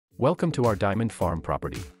Welcome to our diamond farm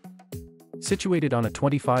property. Situated on a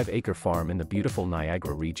 25-acre farm in the beautiful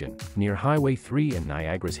Niagara region, near Highway 3 and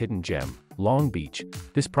Niagara's hidden gem, Long Beach,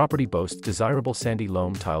 this property boasts desirable sandy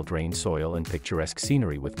loam tile-drained soil and picturesque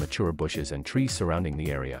scenery with mature bushes and trees surrounding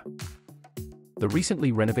the area. The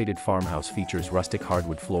recently renovated farmhouse features rustic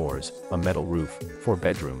hardwood floors, a metal roof, 4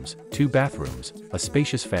 bedrooms, 2 bathrooms, a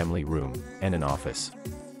spacious family room, and an office.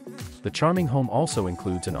 The charming home also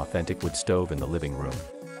includes an authentic wood stove in the living room.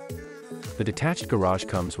 The detached garage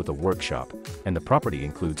comes with a workshop, and the property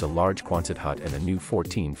includes a large Quonset hut and a new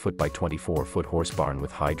 14-foot by 24-foot horse barn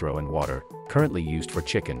with hydro and water, currently used for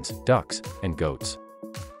chickens, ducks, and goats.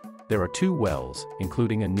 There are 2 wells,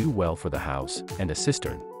 including a new well for the house, and a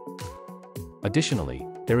cistern. Additionally,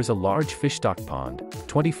 there is a large fish stock pond,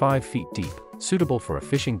 25 feet deep, suitable for a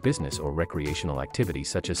fishing business or recreational activity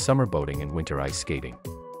such as summer boating and winter ice skating.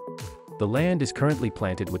 The land is currently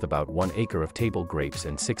planted with about 1 acre of table grapes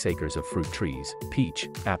and 6 acres of fruit trees, peach,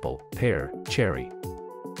 apple, pear, cherry.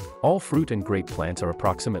 All fruit and grape plants are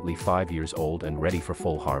approximately 5 years old and ready for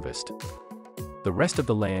full harvest. The rest of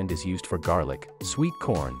the land is used for garlic, sweet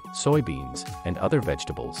corn, soybeans, and other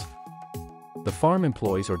vegetables. The farm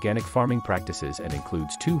employs organic farming practices and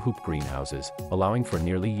includes 2 hoop greenhouses, allowing for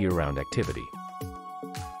nearly year-round activity.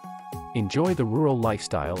 Enjoy the rural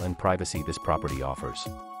lifestyle and privacy this property offers.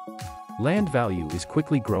 Land value is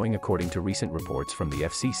quickly growing according to recent reports from the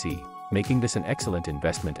FCC, making this an excellent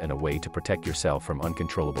investment and a way to protect yourself from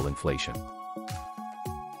uncontrollable inflation.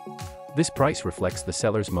 This price reflects the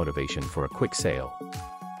seller's motivation for a quick sale.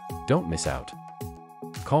 Don't miss out.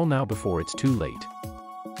 Call now before it's too late.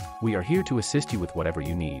 We are here to assist you with whatever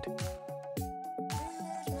you need.